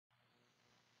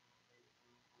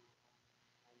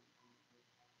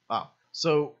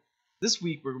So this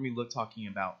week we're going to be talking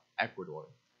about Ecuador.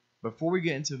 Before we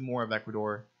get into more of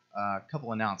Ecuador, a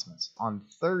couple announcements. On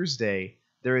Thursday,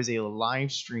 there is a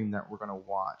live stream that we're going to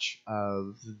watch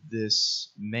of this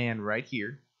man right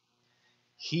here.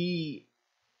 He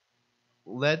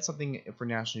led something for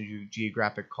National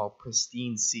Geographic called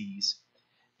Pristine Seas,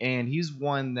 and he's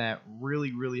one that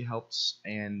really helps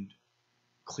and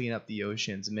clean up the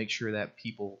oceans and make sure that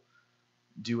people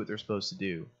do what they're supposed to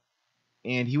do.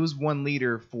 And he was one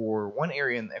leader for one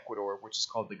area in Ecuador, which is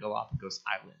called the Galapagos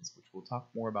Islands, which we'll talk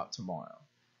more about tomorrow.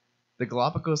 The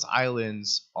Galapagos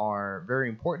Islands are very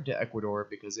important to Ecuador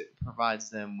because it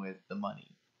provides them with the money,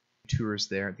 tourists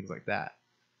there, and things like that.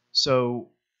 So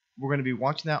we're going to be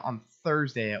watching that on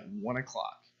Thursday at 1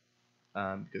 o'clock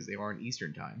because they are in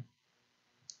Eastern time.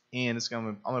 And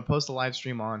I'm going to post a live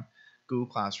stream on Google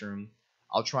Classroom.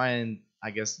 I'll try and,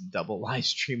 double live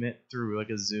stream it through like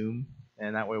a Zoom,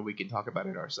 and that way we can talk about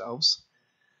it ourselves.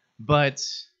 But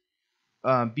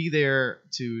be there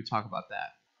to talk about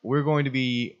that. We're going to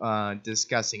be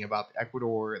discussing about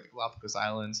Ecuador, the Galapagos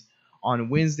Islands. On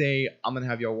Wednesday, I'm going to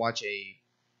have y'all watch a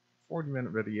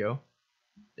 40-minute video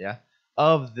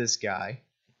of this guy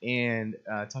and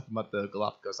talking about the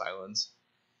Galapagos Islands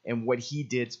and what he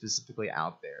did specifically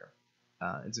out there.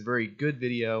 It's a very good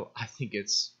video. I think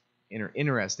it's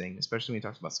interesting, especially when he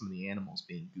talks about some of the animals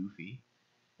being goofy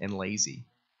and lazy.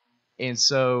 And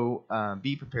so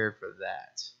be prepared for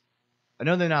that.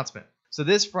 Another announcement. So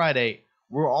this Friday,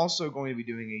 we're also going to be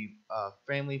doing a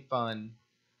family fun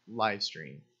live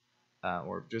stream,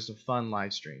 or just a fun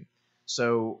live stream.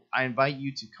 So I invite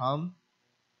you to come,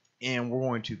 and we're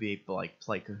going to be play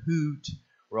Kahoot.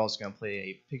 We're also going to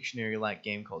play a Pictionary-like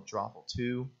game called Drawful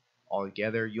 2 all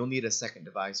together. You'll need a second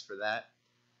device for that,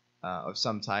 of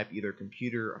some type, either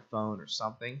computer, a phone, or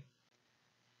something.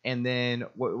 And then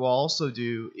what we'll also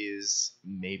do is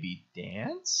maybe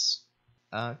dance.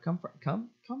 Come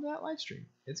to that live stream.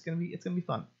 It's gonna be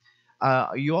fun.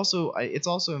 It's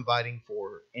also inviting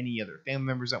for any other family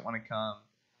members that want to come,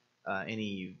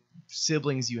 any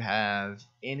siblings you have,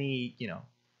 any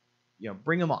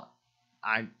bring them on.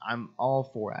 I'm all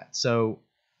for that. So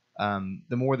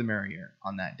the more the merrier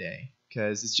on that day,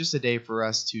 because it's just a day for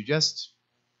us to just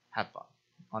have fun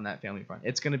on that family front.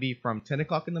 It's going to be from 10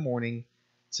 o'clock in the morning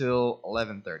till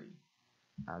 11:30,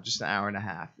 just an hour and a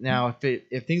half. Now,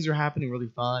 if things are happening really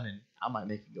fun, and I might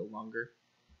make it go longer,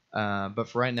 but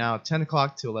for right now, 10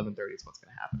 o'clock to 11:30 is what's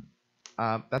going to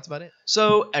happen. That's about it.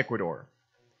 So Ecuador.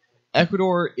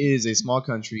 Ecuador is a small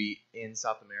country in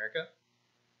South America,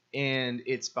 and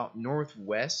it's about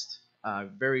northwest.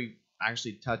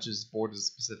 Actually touches borders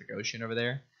the Pacific Ocean over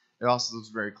there. It also lives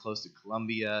very close to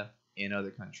Colombia and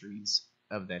other countries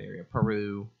of that area,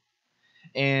 Peru.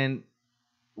 And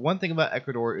one thing about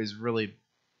Ecuador is really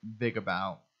big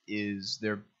about is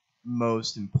their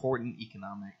most important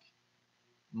economic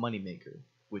moneymaker,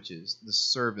 which is the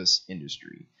service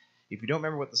industry. If you don't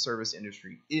remember what the service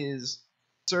industry is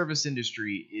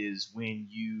when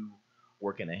you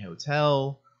work in a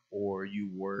hotel, or you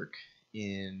work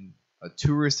in a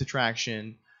tourist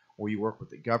attraction, or you work with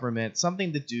the government,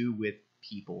 something to do with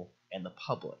people and the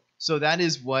public. So that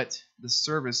is what the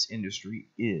service industry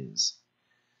is.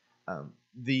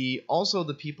 The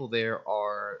people there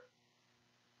are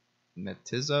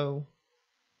mestizo.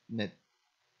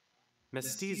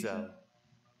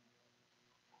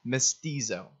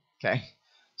 Okay,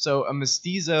 so a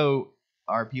mestizo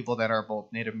are people that are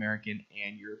both Native American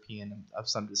and European of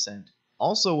some descent.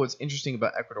 Also, what's interesting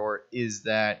about Ecuador is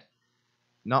that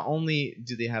not only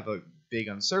do they have a big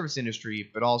service industry,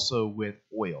 but also with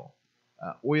oil.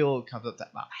 Oil comes up to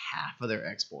about half of their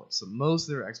exports. So most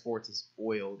of their exports is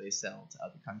oil they sell to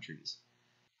other countries.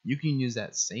 You can use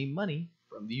that same money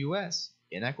from the U.S.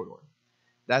 in Ecuador.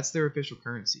 That's their official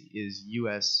currency, is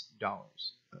U.S.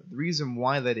 dollars. The reason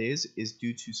why that is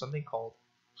due to something called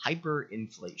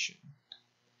hyperinflation.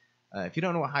 If you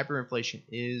don't know what hyperinflation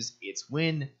is, it's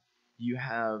when you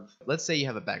have, let's say you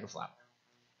have a bag of flour,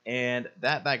 and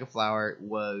that bag of flour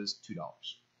was $2.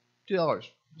 $2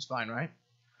 is fine, right?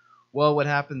 Well, what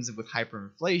happens with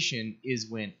hyperinflation is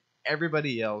when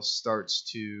everybody else starts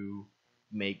to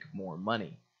make more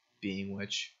money, being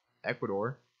which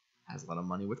Ecuador has a lot of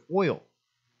money with oil.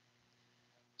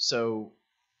 So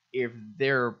if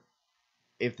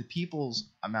the people's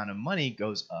amount of money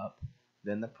goes up,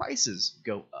 then the prices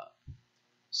go up.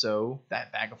 So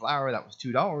that bag of flour that was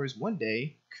 $2 one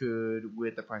day could,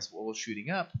 with the price of oil shooting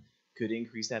up, could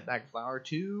increase that bag of flour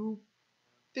to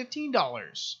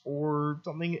 $15 or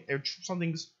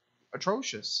something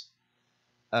atrocious.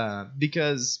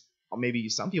 Because maybe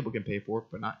some people can pay for it,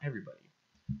 but not everybody.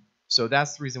 So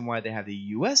that's the reason why they have the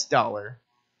US dollar,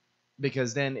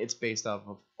 because then it's based off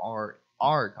of our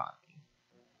economy.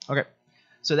 Okay,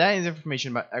 so that is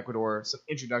information about Ecuador, some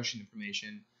introduction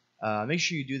information. Make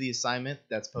sure you do the assignment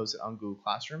that's posted on Google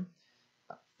Classroom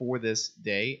for this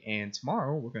day, and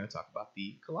tomorrow we're going to talk about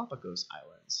the Galapagos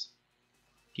Islands.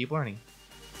 Keep learning.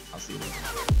 I'll see you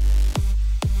later.